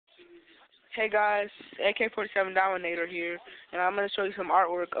Hey guys, AK-47 Dominator here, and I'm going to show you some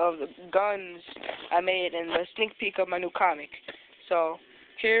artwork of the guns I made and the sneak peek of my new comic. So,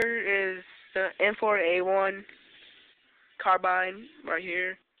 here is the M4A1 carbine right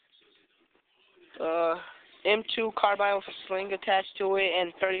here. M2 carbine with a sling attached to it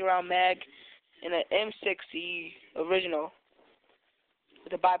and 30 round mag, and an M60 original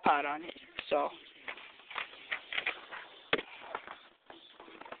with a bipod on it. So,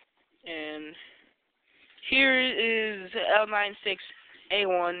 and here is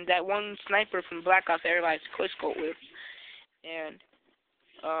L96A1, that one sniper from Black Ops Airlines quickscope with, and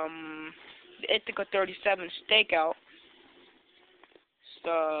the Ithaca 37 Stakeout,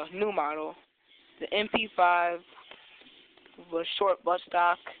 the new model, the MP5 with short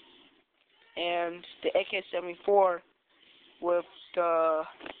buttstock, and the AK-74 with the,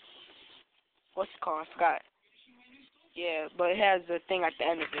 what's it called? I forgot. Yeah, but it has the thing at the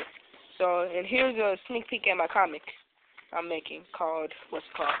end of it. So, and here's a sneak peek at my comic I'm making called, what's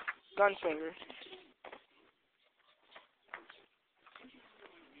it called? Gunslinger.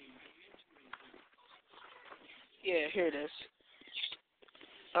 Yeah, here it is.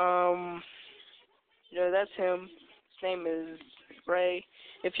 Yeah, that's him. His name is Ray.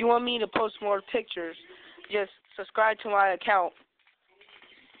 If you want me to post more pictures, just subscribe to my account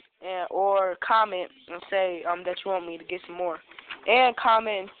and or comment and say that you want me to get some more. And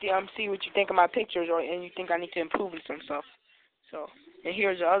comment and see what you think of my pictures and you think I need to improve in some stuff. So, and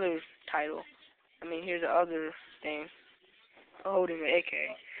here's the other title. Here's the other thing. Holding the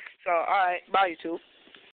AK. So, alright, bye YouTube.